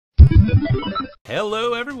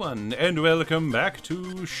Hello everyone, and welcome back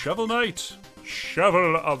to Shovel Knight,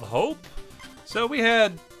 Shovel of Hope. So we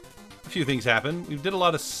had a few things happen. We did a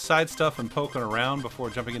lot of side stuff and poking around before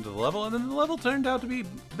jumping into the level, and then the level turned out to be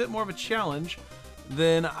a bit more of a challenge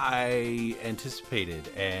than I anticipated,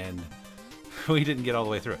 and we didn't get all the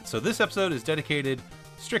way through it. So this episode is dedicated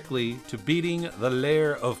strictly to beating the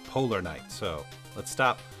lair of Polar Knight. So let's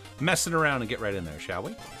stop messing around and get right in there, shall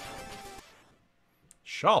we?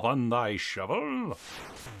 Sharpen thy shovel.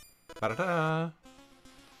 Ba-da-da.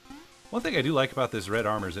 One thing I do like about this red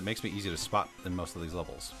armor is it makes me easy to spot in most of these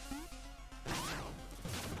levels.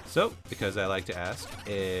 So, because I like to ask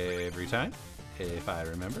every time, if I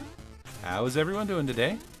remember, how is everyone doing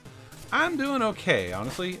today? I'm doing okay,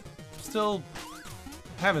 honestly. Still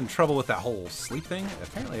having trouble with that whole sleep thing.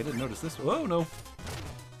 Apparently I didn't notice this. Oh, no.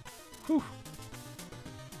 Whew.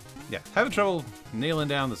 Yeah, having trouble nailing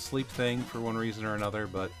down the sleep thing for one reason or another,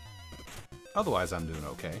 but otherwise I'm doing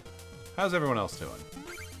okay. How's everyone else doing?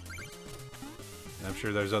 And I'm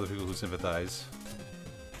sure there's other people who sympathize.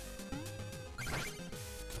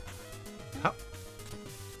 Hop.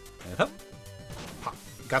 And hop. Hop.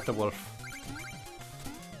 Got the wolf.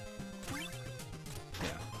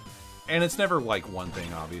 Yeah. And it's never like one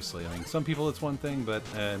thing, obviously. I mean, some people it's one thing, but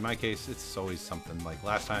in my case, it's always something. Like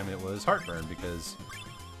last time it was heartburn because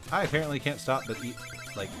I apparently can't stop but eat,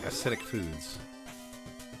 like, acidic foods.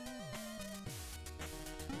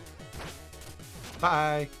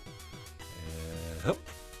 Bye! Oh,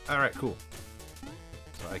 alright, cool.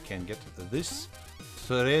 So I can get this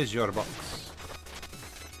treasure box.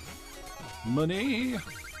 Money!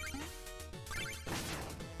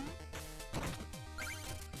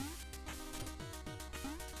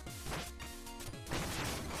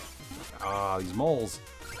 Ah, these moles.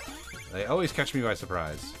 They always catch me by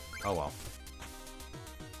surprise. Oh well.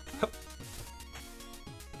 Hup.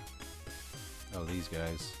 Oh, these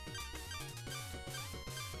guys.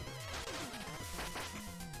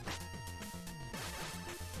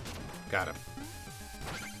 Got him.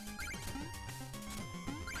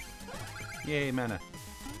 Yay, mana.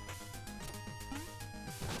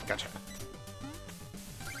 Gotcha.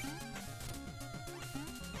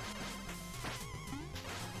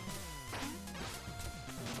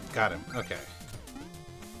 Got him. Okay.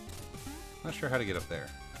 Not sure how to get up there.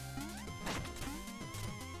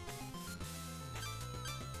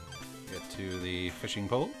 Get to the fishing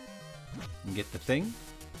pole and get the thing.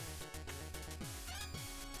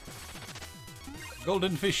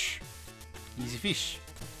 Golden fish. Easy fish.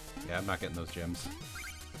 Yeah, I'm not getting those gems.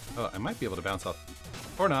 Oh, I might be able to bounce off.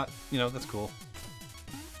 Or not. You know, that's cool.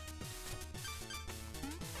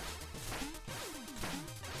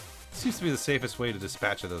 Seems to be the safest way to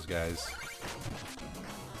dispatch of those guys.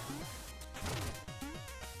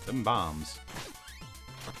 Them bombs.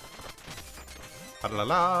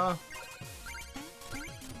 Pa-la-la-la.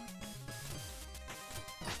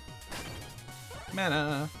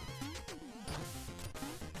 Mana.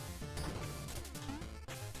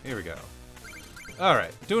 Here we go.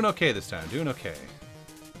 Alright, doing okay this time, doing okay.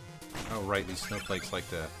 Oh right, these snowflakes like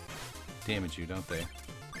to damage you, don't they?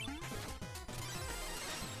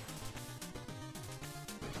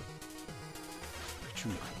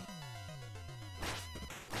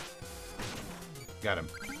 Got him.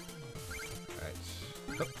 Alright.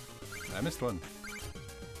 Oh, I missed one.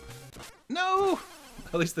 No!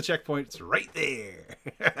 At least the checkpoint's right there.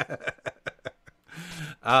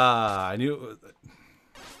 I knew it was...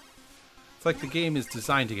 It's like the game is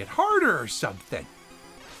designed to get harder or something.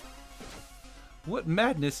 What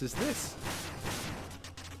madness is this?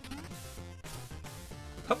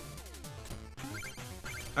 Hup.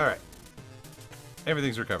 Alright.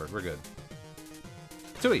 Everything's recovered. We're good.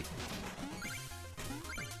 Tui!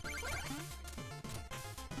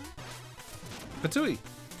 Patui!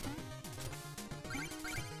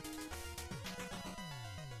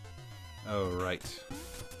 Oh, right.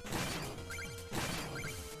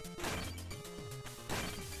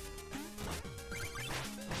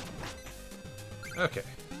 Okay.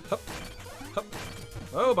 Hup. Hup.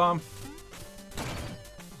 Oh, bomb.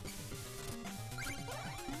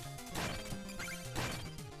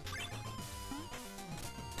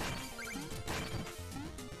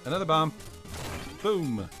 Another bomb.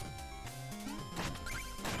 Boom.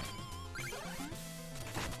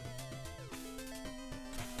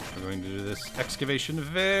 We're going to do this excavation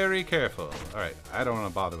very careful. Alright, I don't want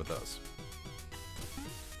to bother with those.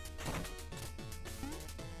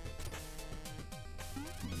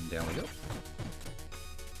 And down we go.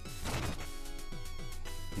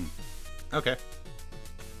 Okay.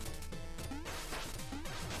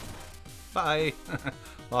 Bye!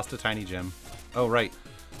 Lost a tiny gem. Oh, right.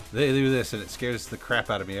 They do this and it scares the crap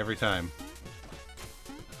out of me every time.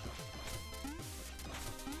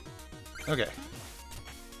 Okay.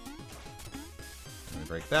 Let me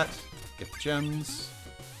break that. Get the gems.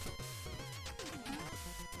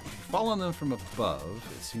 If you fall on them from above,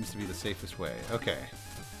 it seems to be the safest way. Okay.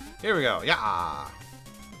 Here we go. Yeah!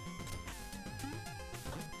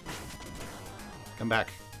 Come back.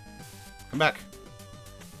 Come back.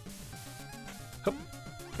 Hup.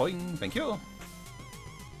 Boing. Thank you.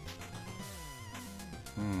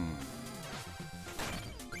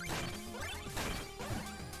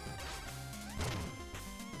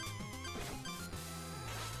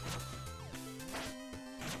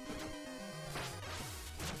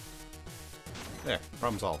 There.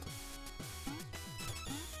 Problem solved.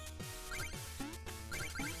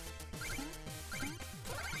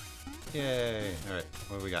 Yay! Alright,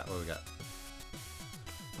 what do we got? What do we got?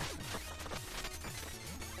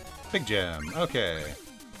 Big gem. Okay.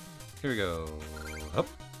 Here we go. Up,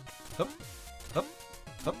 up, up,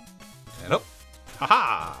 up, and up.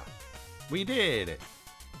 Haha! We did it!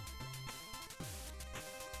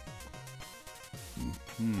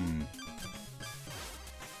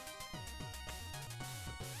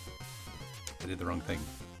 I did the wrong thing.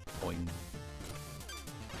 Boing.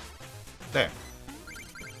 There.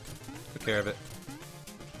 Took care of it.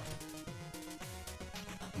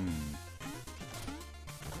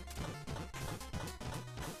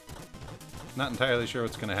 Not entirely sure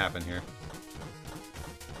what's going to happen here.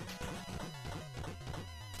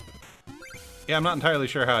 Yeah, I'm not entirely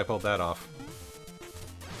sure how I pulled that off.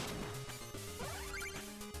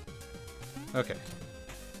 Okay.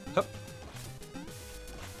 Hup.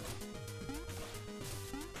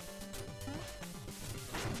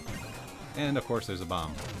 And of course there's a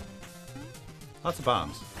bomb. Lots of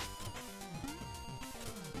bombs.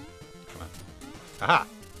 Come on. Aha!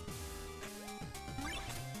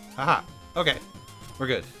 Aha! Okay. We're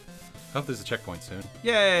good. I hope there's a checkpoint soon.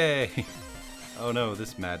 Yay! Oh no,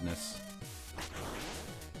 this madness.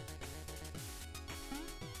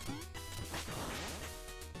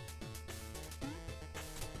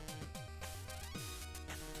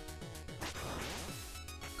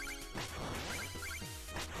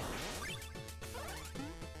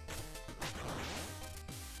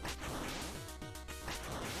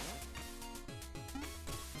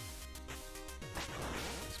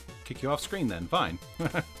 Kick you off screen then. Fine.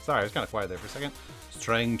 Sorry, I was kind of quiet there for a second. Just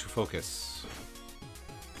trying to focus.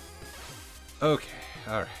 Okay.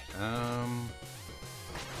 Alright.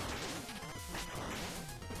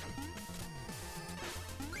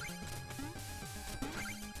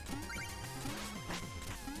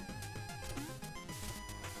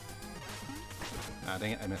 Ah,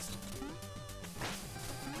 dang it. I missed.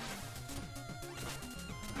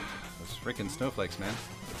 Those freaking snowflakes, man.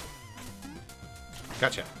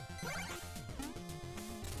 Gotcha.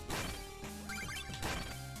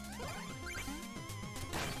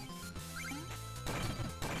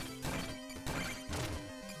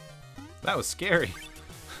 That was scary.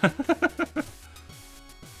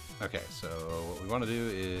 Okay, so what we want to do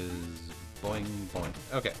is boing, boing.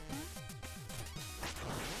 Okay.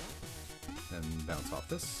 Then bounce off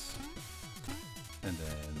this. And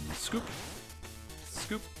then scoop.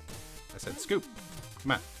 Scoop. I said scoop.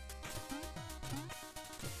 Come on.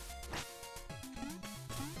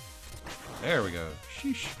 There we go.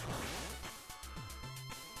 Sheesh.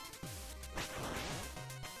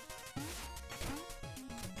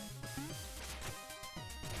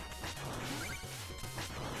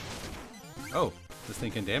 Oh, this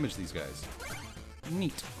thing can damage these guys.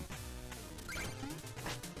 Neat.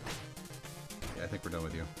 Yeah, I think we're done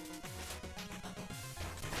with you.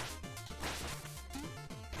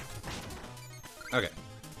 Okay.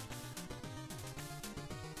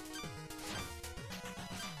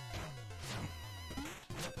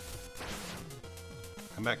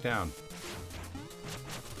 Come back down.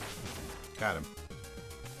 Got him.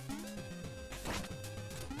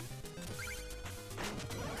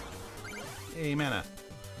 Hey, mana.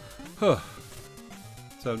 Huh.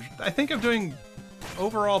 So, I think I'm doing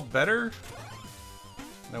overall better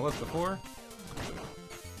than I was before.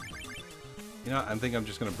 You know, I think I'm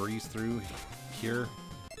just going to breeze through here.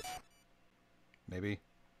 Maybe.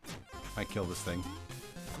 Might kill this thing.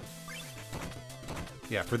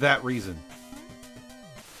 Yeah, for that reason.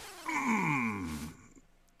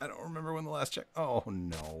 I don't remember when the last check... Oh,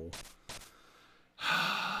 no.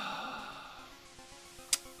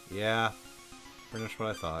 Yeah. Pretty much what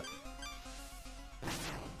I thought.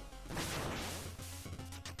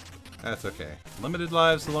 That's okay. Limited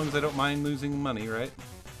lives so long as I don't mind losing money, right?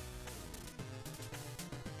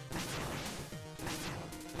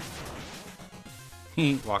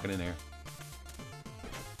 Walking in there.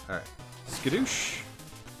 Alright. Skadoosh.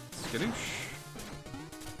 Skadoosh.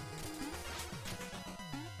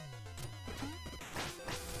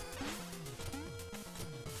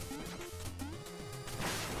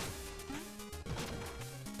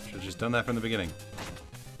 Should have just done that from the beginning.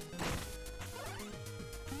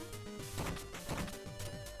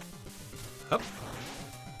 Up.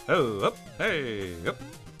 Oh, up. Hey. Up.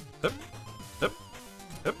 Up. Up.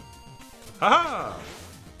 Up. Ha-ha!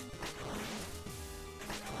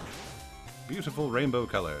 Beautiful rainbow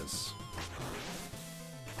colors.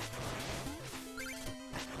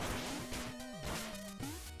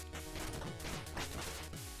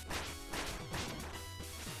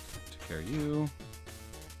 Take care of you.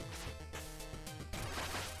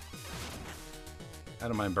 I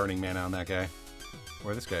don't mind burning mana on that guy.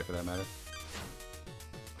 Or this guy, for that matter.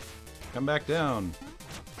 Come back down.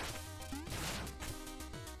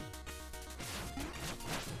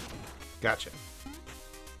 Gotcha.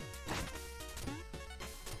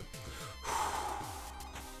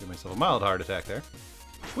 Give myself a mild heart attack there.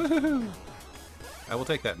 Woohoo! I will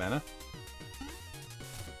take that mana.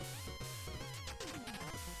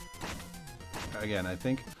 Again, I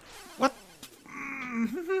think... What?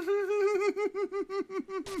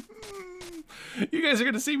 You guys are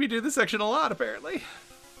going to see me do this section a lot, apparently.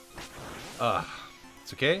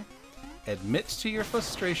 It's okay. Admit to your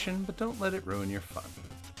frustration, but don't let it ruin your fun.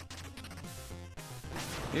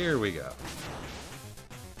 Here we go.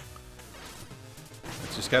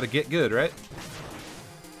 It's just gotta get good, right?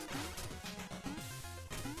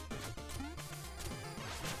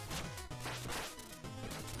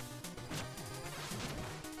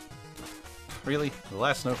 Really? The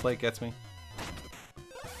last snowflake gets me?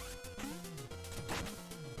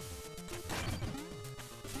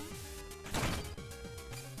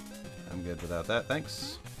 I'm good without that,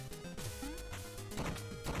 thanks.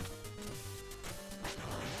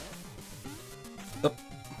 Up,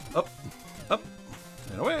 up, up,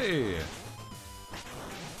 and away!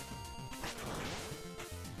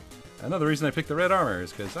 Another reason I picked the red armor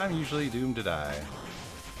is because I'm usually doomed to die.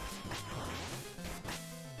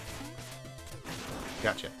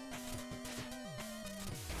 Gotcha.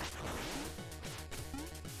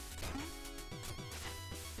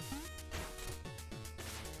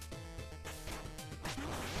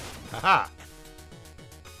 Haha! How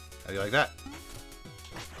do you like that?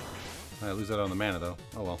 I lose that on the mana though.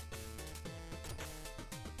 Oh well.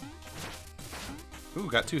 Ooh,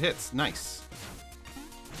 got 2 hits. Nice.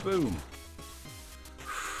 Boom.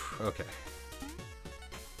 Okay.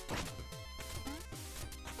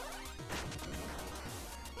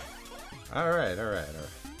 Alright, alright, alright.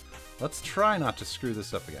 Let's try not to screw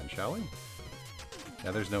this up again, shall we?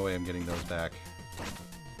 Yeah, there's no way I'm getting those back.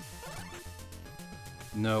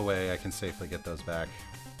 No way I can safely get those back.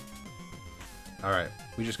 Alright,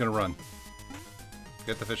 we're just gonna run.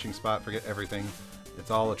 Forget the fishing spot, forget everything. It's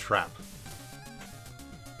all a trap.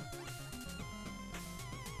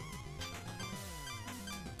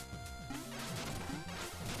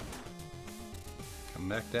 Come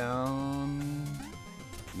back down.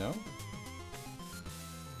 No?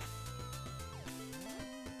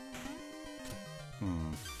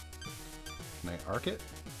 Can I arc it?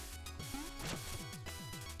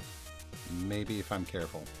 Maybe if I'm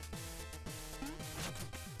careful.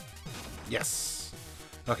 Yes!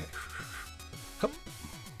 Okay. Hup.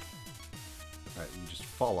 Alright, you just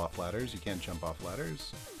fall off ladders. You can't jump off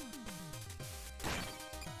ladders.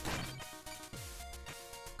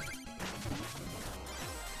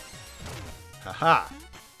 Haha!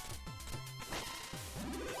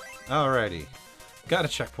 Alrighty. Got a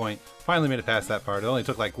checkpoint. Finally made it past that part. It only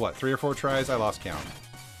took like, what, 3 or 4 tries? I lost count.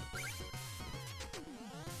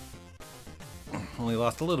 Only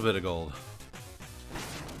lost a little bit of gold.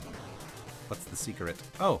 What's the secret?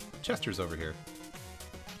 Oh, Chester's over here.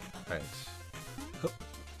 Right. Hup.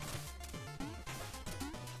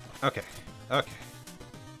 Okay. Okay.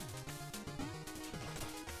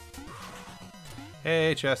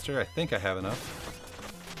 Hey, Chester. I think I have enough.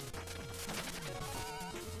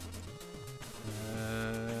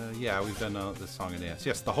 Yeah, we've done this song and dance.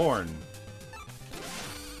 Yes, the horn.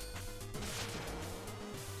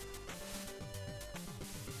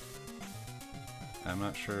 I'm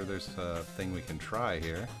not sure there's a thing we can try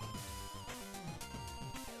here.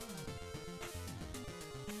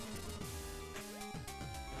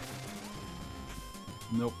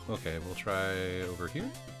 Nope. Okay, we'll try over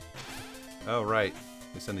here. Oh, right.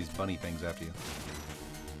 They send these bunny things after you.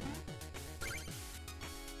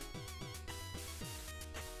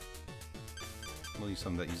 We'll use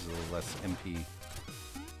some that uses a little less MP,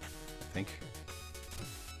 I think.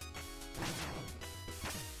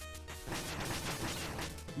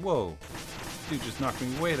 Whoa. Dude just knocked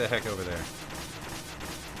me way the heck over there.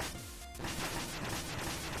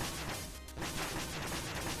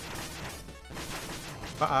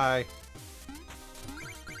 Bye.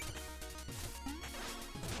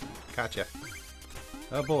 Gotcha.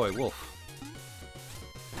 Oh boy, wolf.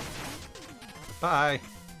 Bye.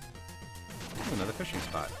 Ooh, another fishing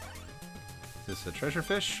spot. Is this a treasure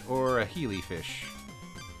fish or a Healy fish?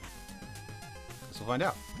 Guess we'll find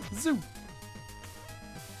out. Zoom.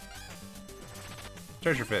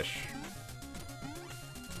 Treasure fish.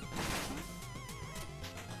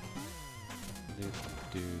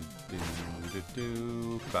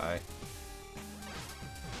 Bye.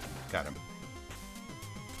 Got him.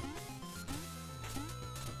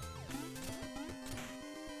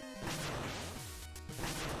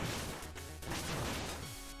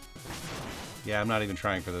 Yeah, I'm not even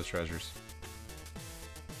trying for those treasures.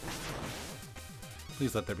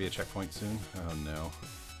 Please let there be a checkpoint soon. Oh no.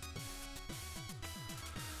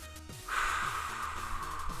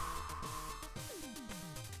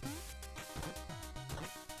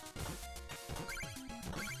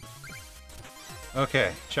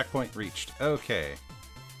 Okay, checkpoint reached. Okay.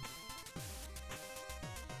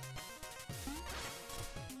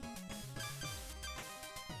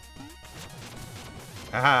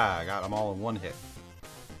 Haha, got them all in one hit.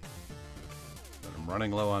 But I'm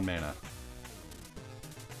running low on mana.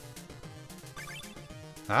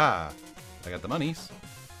 Ah, I got the monies.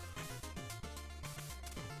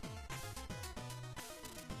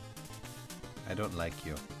 I don't like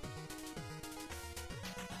you.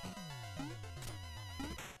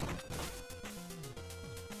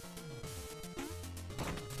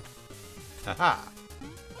 Haha.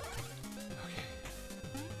 Okay.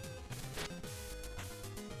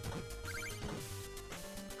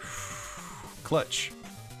 Clutch.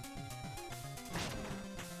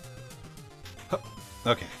 Hup.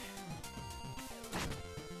 Okay.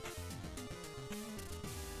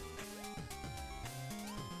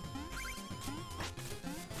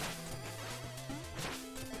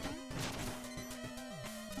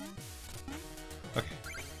 Okay.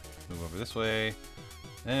 Move over this way.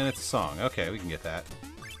 And it's a song. Okay, we can get that.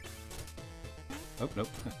 Oh, nope.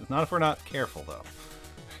 Not if we're not careful, though.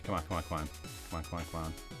 Come on, come on, come on. Come on, come on, come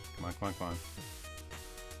on. Come on, come on, come on.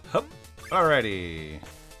 Hup. Alrighty.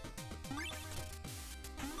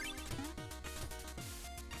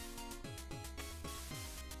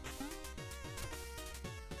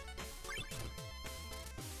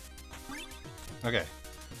 Okay.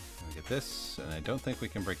 We get this, and I don't think we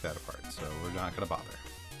can break that apart, so we're not going to bother.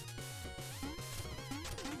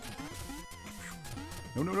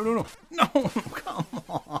 No, no, no, no, no. No, come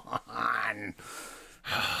on.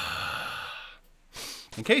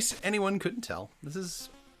 In case anyone couldn't tell, this is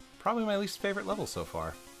probably my least favorite level so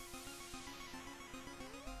far.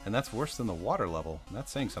 And that's worse than the water level.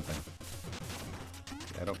 That's saying something.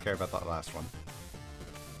 I don't care about that last one.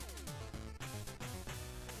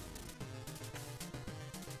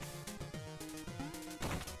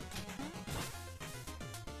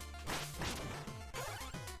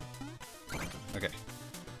 Okay.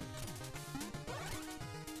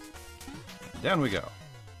 Down we go.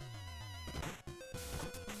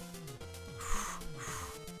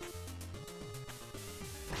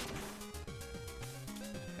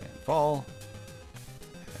 And fall.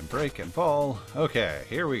 And break and fall. Okay,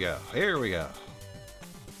 here we go. Here we go.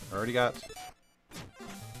 Already got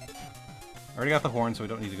the horn, so we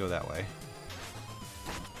don't need to go that way.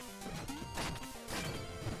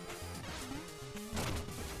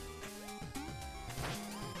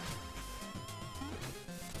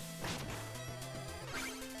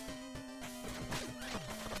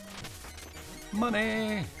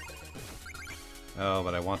 Money! Oh,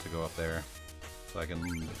 but I want to go up there so I can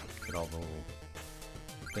get all the little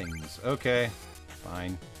things. Okay,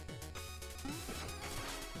 fine.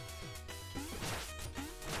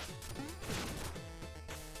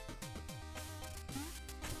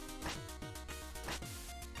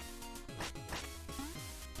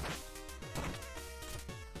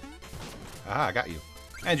 Ah, I got you.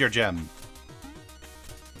 And your gem.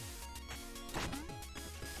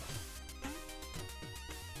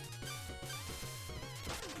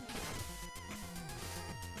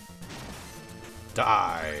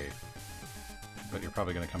 Die! But you're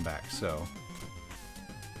probably going to come back, so...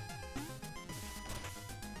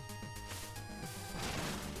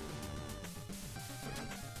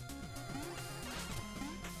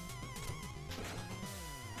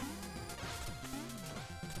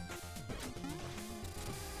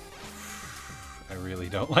 I really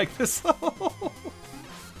don't like this level.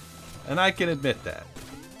 And I can admit that.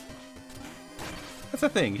 That's the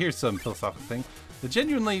thing. Here's some philosophical thing. The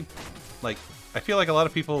genuinely, like, I feel like a lot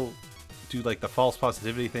of people do like the false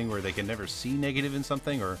positivity thing where they can never see negative in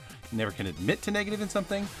something or never can admit to negative in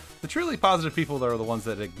something. The truly positive people are the ones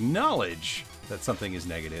that acknowledge that something is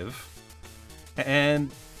negative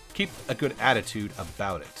and keep a good attitude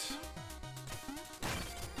about it.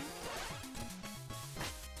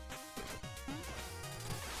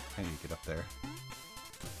 I need to get up there.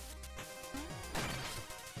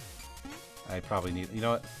 I probably need... You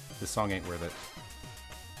know what? This song ain't worth it.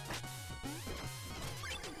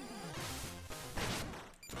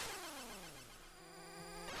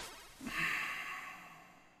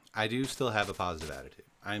 I do still have a positive attitude.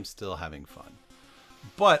 I'm still having fun.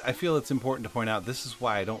 But I feel it's important to point out this is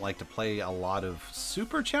why I don't like to play a lot of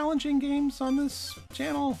super challenging games on this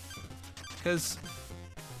channel. Because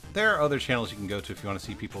there are other channels you can go to if you want to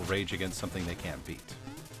see people rage against something they can't beat.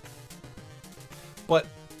 But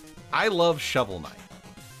I love Shovel Knight.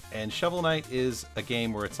 And Shovel Knight is a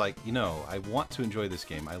game where it's like, you know, I want to enjoy this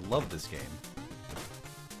game. I love this game.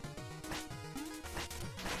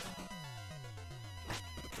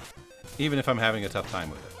 Even if I'm having a tough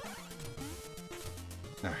time with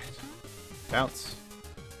it. Alright. Bounce.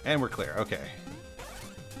 And we're clear. Okay.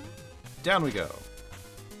 Down we go.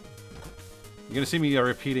 You're going to see me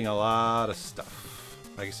repeating a lot of stuff.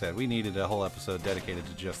 Like I said, we needed a whole episode dedicated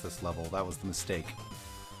to just this level. That was the mistake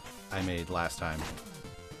I made last time.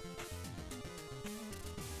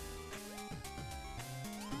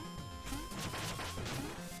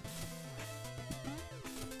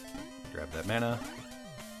 Grab that mana.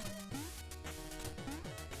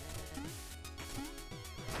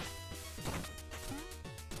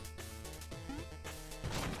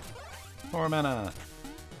 More mana.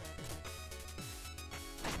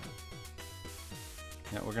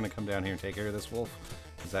 Yeah, we're gonna come down here and take care of this wolf,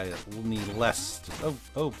 because I will need less.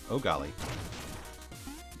 Oh, golly.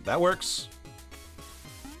 That works.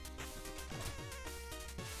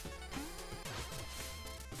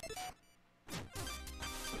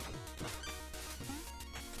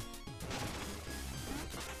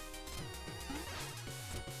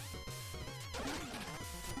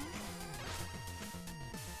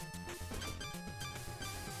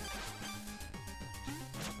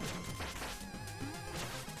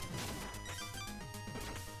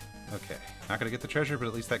 Okay, not gonna get the treasure, but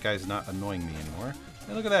at least that guy's not annoying me anymore.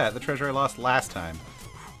 And look at that, the treasure I lost last time.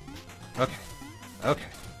 Okay, okay.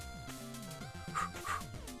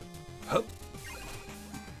 Hup.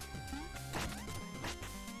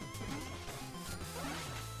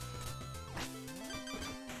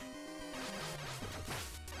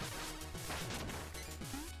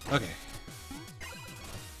 Okay.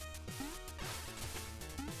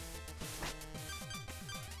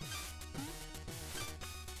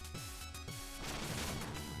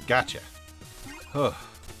 Gotcha. Huh.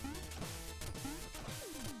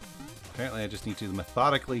 Apparently I just need to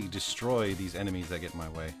methodically destroy these enemies that get in my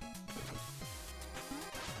way.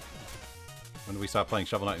 When do we stop playing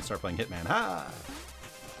Shovel Knight and start playing Hitman? Ha!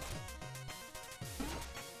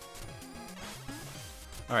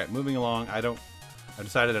 Alright, moving along. I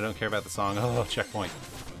decided I don't care about the song. Oh, checkpoint.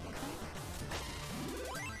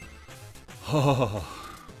 Oh,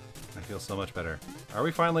 I feel so much better. Are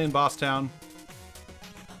we finally in Boss Town?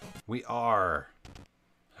 We are.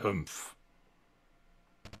 Humph.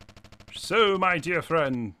 So, my dear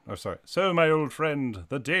friend, so, my old friend,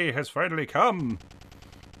 the day has finally come.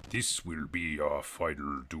 This will be our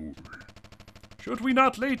final duel. Should we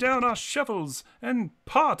not lay down our shovels and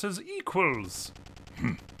part as equals?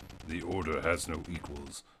 The Order has no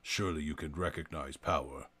equals. Surely you can recognize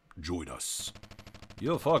power. Join us.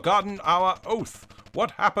 You've forgotten our oath.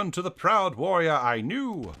 What happened to the proud warrior I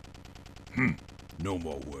knew? No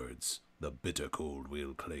more words. The bitter cold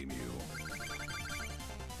will claim you.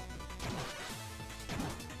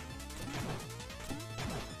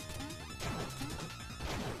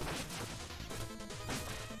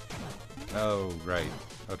 Oh, right.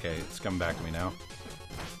 Okay, it's coming back to me now.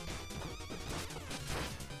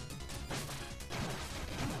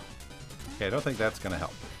 Okay, I don't think that's gonna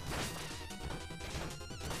help.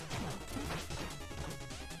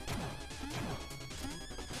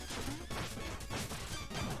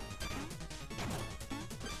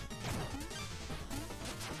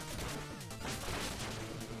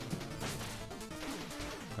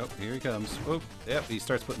 Oh, here he comes. Oh, yep, he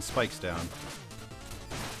starts putting spikes down.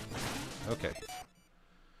 Okay.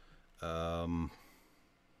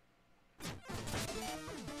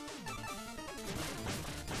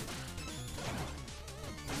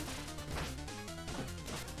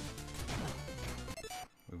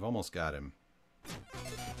 We've almost got him.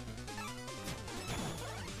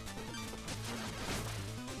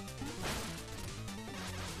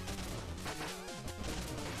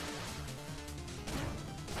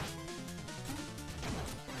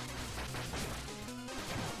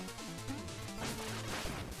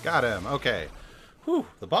 Got him. Okay. Whew.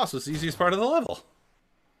 The boss was the easiest part of the level.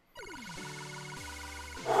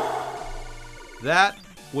 That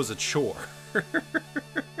was a chore.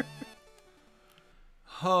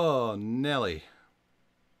 Oh, Nelly.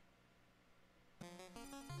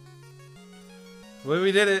 Well,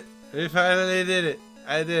 we did it. We finally did it.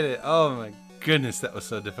 I did it. Oh my goodness, that was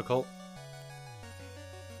so difficult.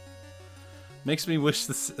 Makes me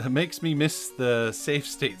miss the save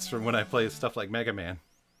states from when I play stuff like Mega Man.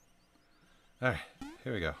 Alright,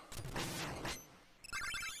 here we go.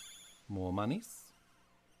 More monies.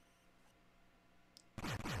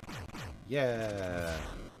 Yeah.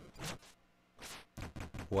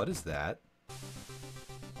 What is that?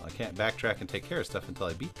 Well, I can't backtrack and take care of stuff until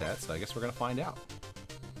I beat that, so I guess we're gonna find out.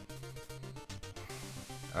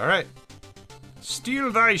 Alright.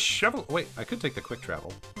 Steal thy shovel. Wait, I could take the quick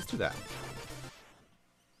travel. Let's do that.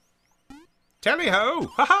 Tally-ho!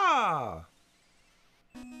 Ha-ha!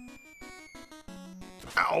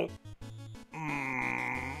 Ow!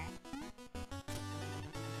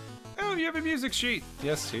 Oh, you have a music sheet.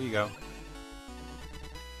 Yes, here you go.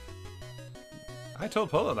 I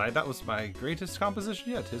told Polo Knight that was my greatest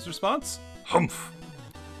composition yet. His response? Humph!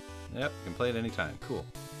 Yep, you can play it anytime. Cool.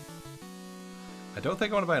 I don't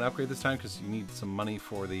think I want to buy an upgrade this time because you need some money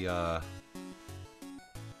for the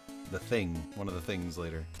thing. One of the things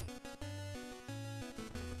later.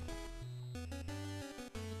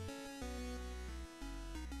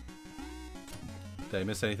 Did I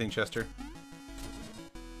miss anything, Chester?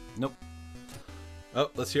 Nope. Oh,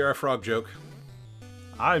 let's hear our frog joke.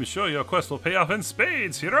 I'm sure your quest will pay off in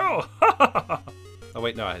spades, hero! Oh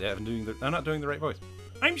wait, no, I'm not doing the right voice.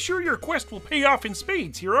 I'm sure your quest will pay off in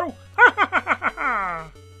spades, hero!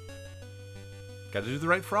 Gotta do the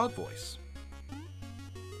right frog voice.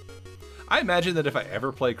 I imagine that if I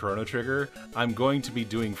ever play Chrono Trigger, I'm going to be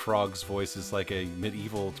doing Frog's voices like a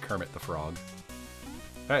medieval Kermit the Frog.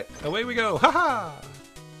 Alright, away we go! Haha!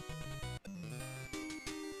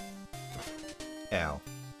 Ow.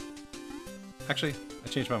 Actually, I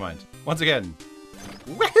changed my mind. Once again.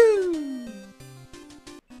 Woohoo!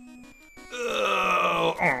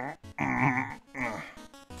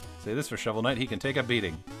 Say this for Shovel Knight, he can take a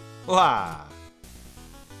beating. Wah!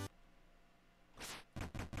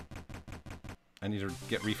 I need to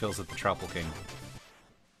get refills at the Troupple King.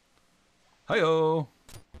 Hi-yo!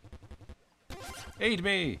 Aid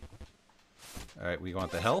me! Alright, we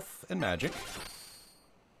want the health and magic.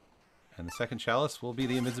 And the second chalice will be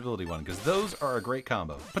the invincibility one, because those are a great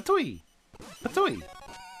combo. Patooey! Patooey!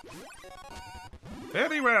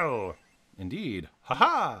 Very well! Indeed.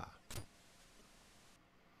 Haha!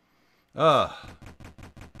 Now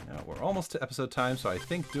we're almost to episode time, so I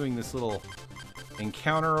think doing this little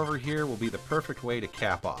encounter over here will be the perfect way to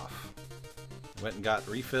cap off. Went and got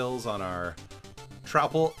refills on our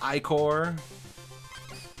Troupple Ichor.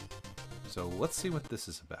 So let's see what this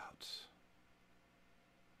is about.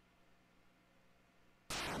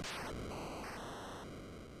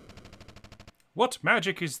 What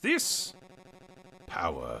magic is this?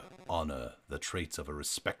 Power, honor, the traits of a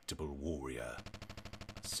respectable warrior.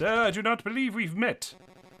 Sir, I do not believe we've met.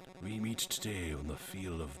 We meet today on the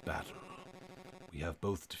field of battle. We have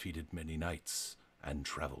both defeated many knights and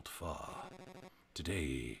traveled far.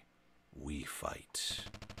 Today, we fight.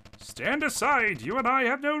 Stand aside! You and I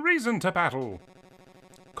have no reason to battle!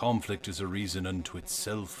 Conflict is a reason unto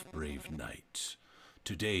itself, brave knight.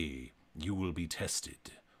 Today, you will be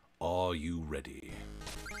tested. Are you ready?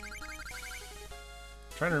 I'm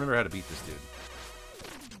trying to remember how to beat this dude.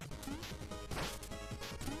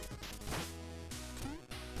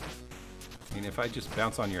 I mean, if I just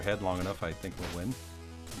bounce on your head long enough, I think we'll win.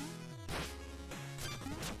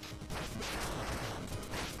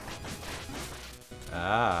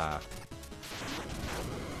 Ah.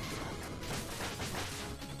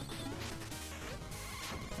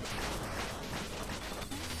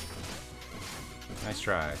 Nice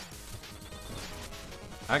try.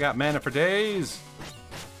 I got mana for days.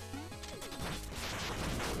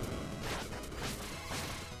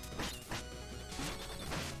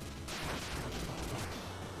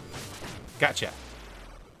 Gotcha.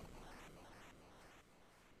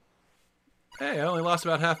 Hey, I only lost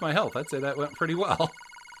about half my health. I'd say that went pretty well.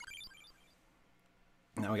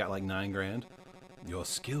 Now we got like 9 grand. Your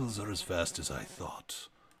skills are as fast as I thought.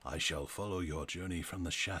 I shall follow your journey from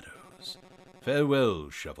the shadows. Farewell,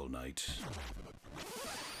 Shovel Knight.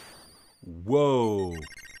 Whoa.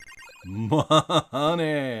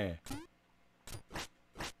 Money.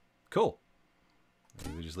 Cool.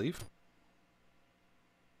 Maybe we just leave?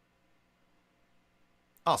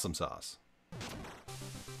 Awesome sauce.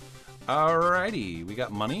 Alrighty, we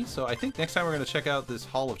got money. So I think next time we're going to check out this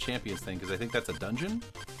Hall of Champions thing, because I think that's a dungeon.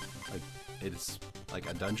 Like, it's like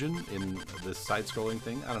a dungeon in this side-scrolling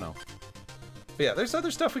thing. I don't know. But yeah, there's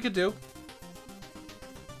other stuff we could do.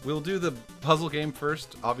 We'll do the puzzle game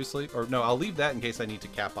first, obviously. Or no, I'll leave that in case I need to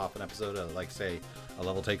cap off an episode. Like, say, a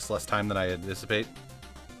level takes less time than I anticipate.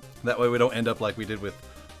 That way we don't end up like we did with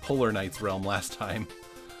Polar Knight's Realm last time.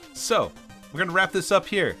 So, we're going to wrap this up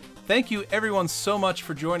here. Thank you everyone so much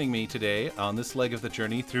for joining me today on this leg of the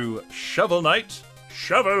journey through Shovel Knight,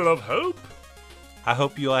 Shovel of Hope. I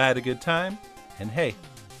hope you all had a good time. And hey,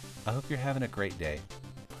 I hope you're having a great day.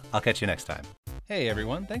 I'll catch you next time. Hey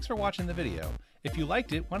everyone, thanks for watching the video. If you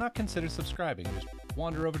liked it, why not consider subscribing? Just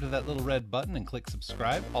wander over to that little red button and click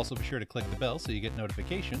subscribe. Also be sure to click the bell so you get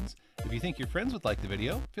notifications. If you think your friends would like the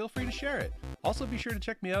video, feel free to share it. Also be sure to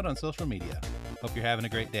check me out on social media. Hope you're having a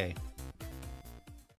great day.